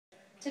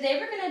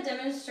Today we're going to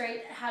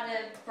demonstrate how to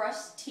brush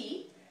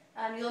teeth.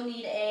 You'll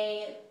need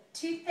a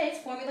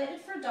toothpaste formulated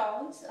for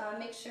dogs.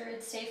 Make sure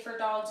it's safe for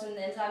dogs and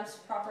the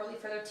enzymes properly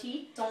for their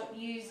teeth. Don't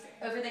use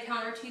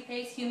over-the-counter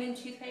toothpaste. Human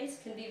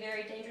toothpaste can be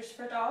very dangerous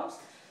for dogs.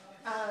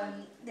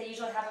 They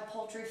usually have a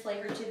poultry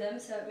flavor to them,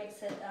 so it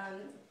makes it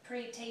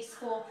pretty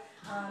tasteful,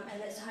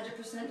 and it's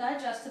 100%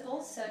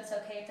 digestible, so it's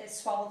okay if they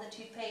swallow the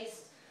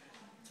toothpaste.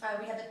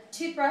 We have a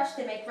toothbrush.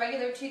 They make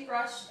regular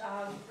toothbrush,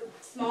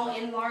 small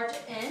and large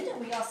end.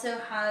 We also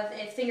have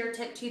a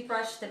fingertip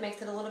toothbrush that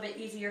makes it a little bit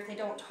easier if they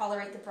don't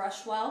tolerate the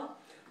brush well.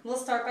 We'll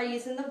start by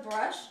using the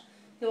brush.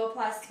 You'll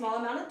apply a small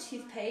amount of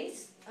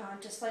toothpaste,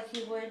 just like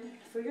you would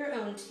for your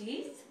own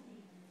teeth.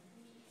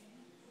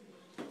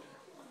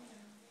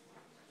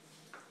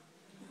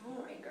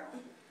 Alright, girl.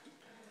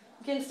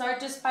 You can start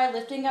just by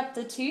lifting up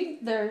the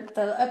tooth,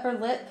 the upper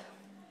lip,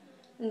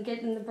 and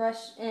getting the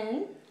brush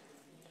in.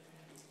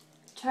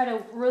 Try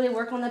to really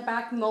work on the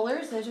back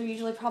molars. Those are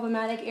usually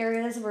problematic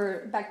areas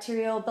where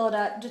bacteria will build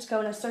up. Just go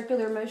in a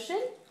circular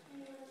motion.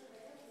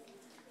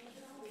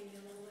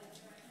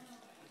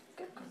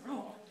 Good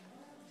girl.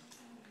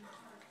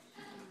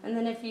 And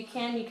then if you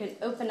can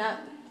open up,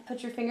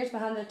 put your fingers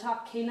behind the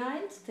top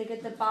canines to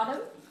get the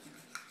bottom.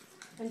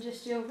 And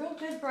just do a real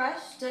good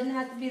brush. Doesn't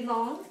have to be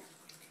long.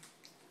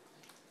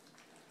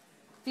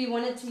 If you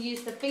wanted to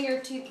use the finger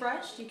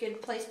toothbrush, you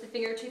could place the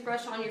finger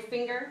toothbrush on your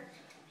finger.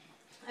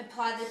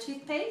 Apply the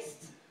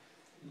toothpaste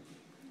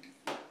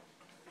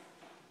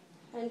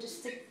and just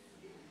stick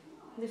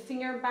the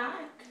finger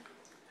back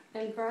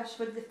and brush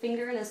with the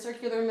finger in a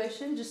circular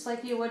motion just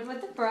like you would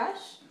with the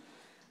brush.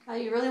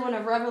 You really want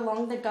to rub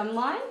along the gum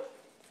line.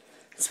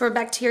 It's where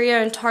bacteria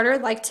and tartar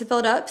like to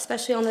build up,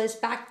 especially on those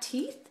back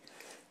teeth.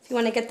 If you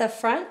want to get the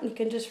front, you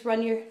can just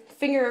run your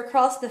finger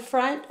across the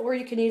front, or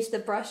you can use the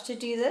brush to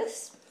do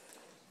this.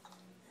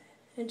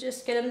 And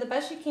just get them the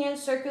best you can,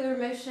 circular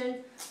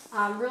motion.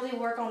 Really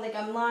work on the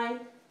gum line.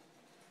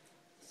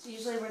 It's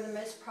usually where the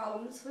most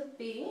problems would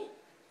be.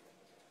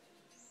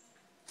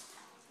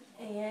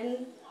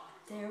 And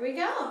there we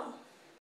go.